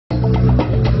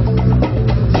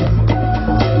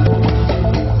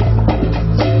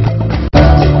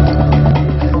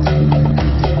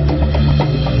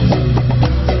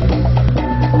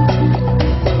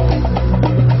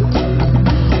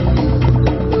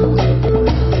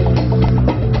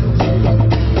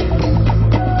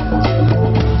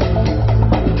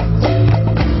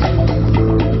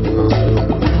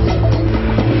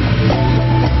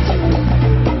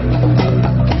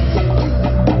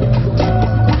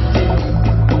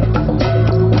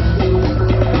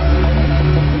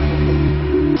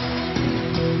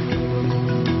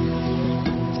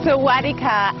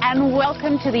Rika, and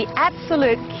welcome to the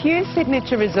absolute Q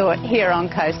Signature Resort here on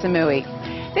Koh Samui.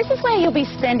 This is where you'll be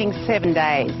spending 7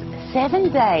 days. 7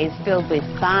 days filled with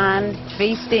fun,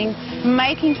 feasting,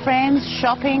 making friends,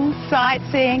 shopping,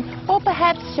 sightseeing, or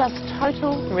perhaps just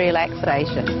total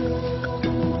relaxation.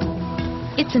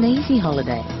 It's an easy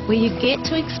holiday where you get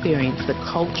to experience the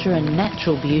culture and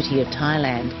natural beauty of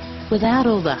Thailand without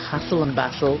all the hustle and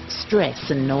bustle,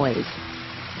 stress and noise.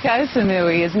 Koh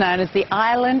Samui is known as the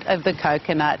island of the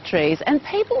coconut trees, and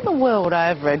people the world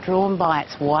over are drawn by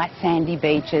its white sandy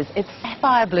beaches, its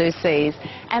sapphire blue seas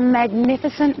and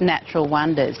magnificent natural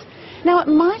wonders. Now, it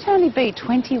might only be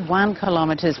 21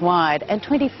 kilometres wide and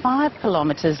 25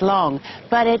 kilometres long,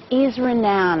 but it is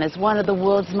renowned as one of the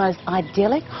world's most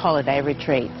idyllic holiday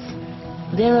retreats.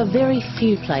 There are very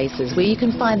few places where you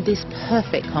can find this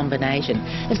perfect combination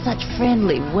of such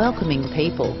friendly, welcoming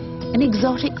people, an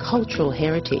exotic cultural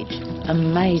heritage,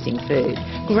 amazing food,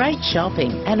 great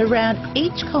shopping, and around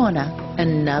each corner,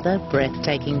 another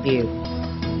breathtaking view.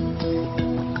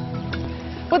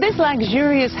 Well, this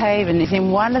luxurious haven is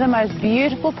in one of the most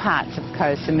beautiful parts of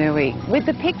Koh Samui, with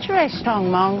the picturesque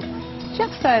Strong Mong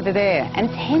just over there, and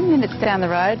 10 minutes down the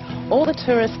road, all the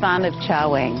tourist fun of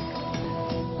Chaweng.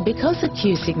 Because the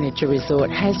Q Signature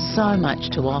Resort has so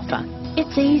much to offer,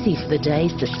 it's easy for the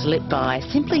days to slip by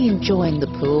simply enjoying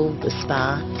the pool, the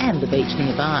spa and the beach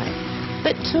nearby.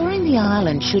 But touring the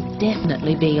island should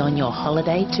definitely be on your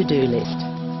holiday to-do list.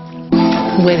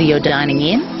 Whether you're dining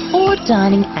in or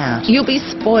dining out, you'll be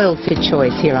spoiled for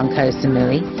choice here on Koh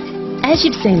Samui. As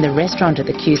you've seen, the restaurant at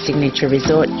the Q Signature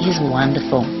Resort is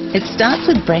wonderful. It starts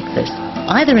with breakfast,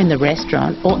 either in the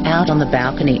restaurant or out on the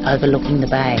balcony overlooking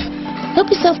the bay. Help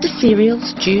yourself to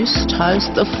cereals, juice,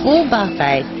 toast, the full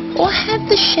buffet, or have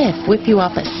the chef whip you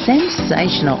up a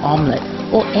sensational omelette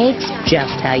or eggs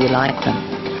just how you like them.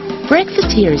 Breakfast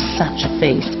here is such a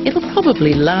feast, it'll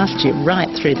probably last you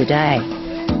right through the day.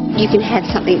 You can have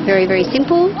something very, very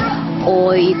simple,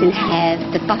 or you can have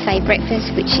the buffet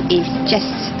breakfast, which is just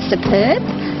superb,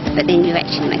 but then you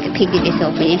actually make a pig of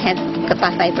yourself when you have the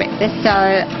buffet breakfast. So,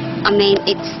 I mean,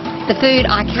 it's the food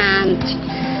I can't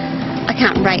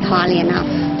rate highly enough.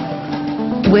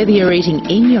 Whether you're eating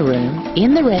in your room,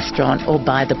 in the restaurant or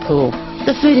by the pool,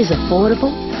 the food is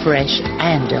affordable, fresh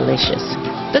and delicious.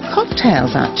 The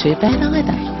cocktails aren't too bad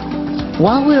either.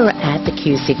 While we were at the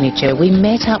Q Signature, we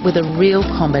met up with a real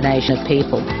combination of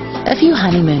people. A few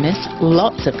honeymooners,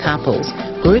 lots of couples,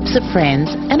 groups of friends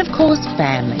and of course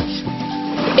families.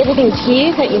 Everything's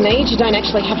here that you need. You don't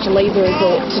actually have to leave the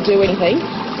resort to do anything.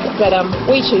 But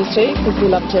we choose to because we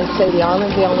love to see the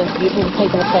island. The island's beautiful, the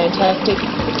people are fantastic.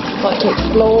 Like to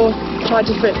explore, try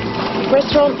different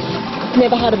restaurants.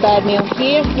 Never had a bad meal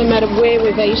here, no matter where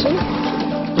we've eaten.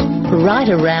 Right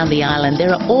around the island there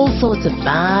are all sorts of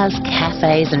bars,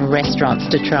 cafes and restaurants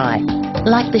to try.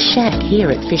 Like the Shack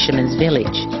here at Fisherman's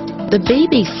Village, the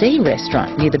BBC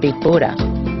restaurant near the Big Buddha,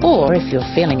 or if you're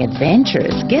feeling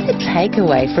adventurous, get a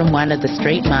takeaway from one of the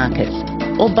street markets,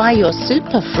 or buy your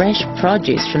super fresh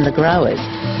produce from the growers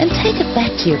and take it back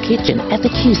to your kitchen at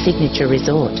the Q Signature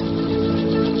Resort.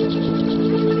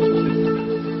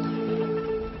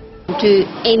 Do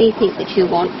anything that you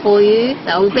want for you.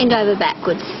 They'll bend over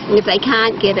backwards, and if they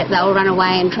can't get it, they'll run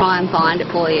away and try and find it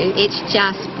for you. It's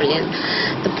just brilliant.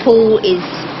 The pool is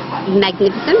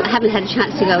magnificent. I haven't had a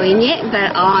chance to go in yet,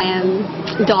 but I am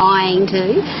dying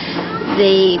to.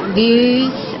 The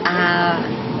views are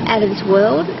out of this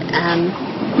world.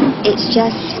 It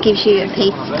just gives you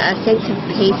a sense of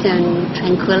peace and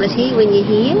tranquility when you're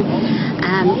here.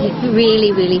 You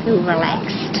really, really feel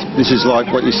relaxed. This is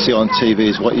like what you see on TV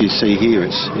is what you see here.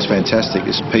 It's fantastic.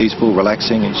 It's peaceful,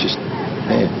 relaxing. It's just,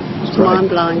 yeah, it's great.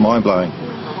 Mind-blowing. Mind-blowing.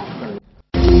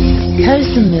 Koh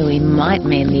Samui might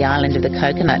mean the island of the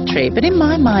coconut tree, but in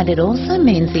my mind it also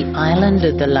means the island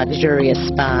of the luxurious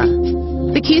spa.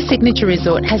 The Q Signature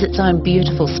Resort has its own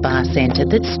beautiful spa centre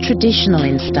that's traditional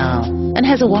in style and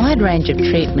has a wide range of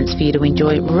treatments for you to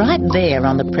enjoy right there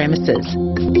on the premises.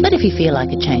 But if you feel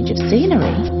like a change of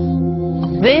scenery,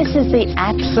 This is the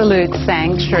absolute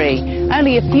sanctuary,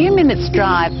 only a few minutes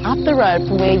drive up the road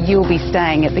from where you'll be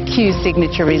staying at the Q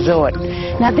Signature Resort.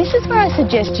 Now this is where I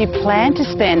suggest you plan to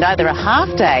spend either a half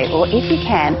day or, if you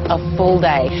can, a full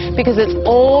day, because it's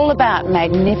all about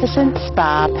magnificent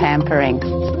spa pampering.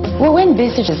 Well, when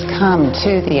visitors come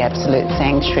to the absolute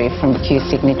sanctuary from Q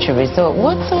Signature Resort,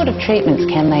 what sort of treatments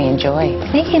can they enjoy?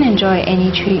 They can enjoy any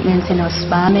treatments in our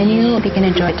spa menu. They can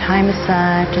enjoy Thai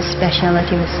massage, a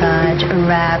specialty massage, a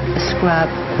wrap, a scrub,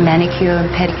 manicure and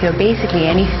pedicure. basically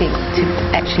anything to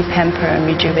actually pamper and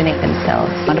rejuvenate themselves.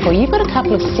 Wonderful. You've got a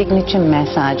couple of signature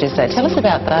massages though. Tell us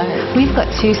about those. We've got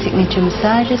 2 signature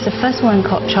massages. The first one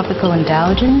called Tropical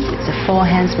Indulgence. It's a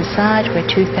 4-hands massage where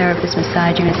 2 therapists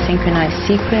massaging a synchronized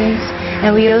sequence.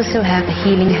 And we also have the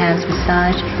Healing Hands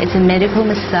massage. It's a medical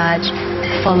massage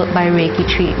followed by Reiki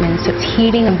treatment. So it's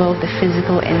healing on both the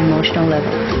physical and emotional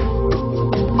levels.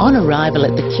 On arrival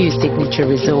at the Q Signature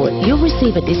Resort, you'll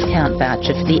receive a discount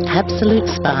voucher for the Absolute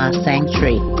Spa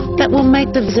Sanctuary that will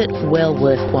make the visit well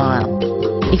worthwhile.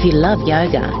 If you love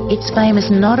yoga, it's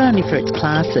famous not only for its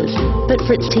classes, but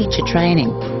for its teacher training.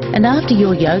 And after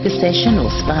your yoga session or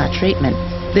spa treatment,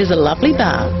 there's a lovely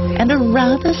bar and a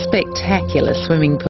rather spectacular swimming pool.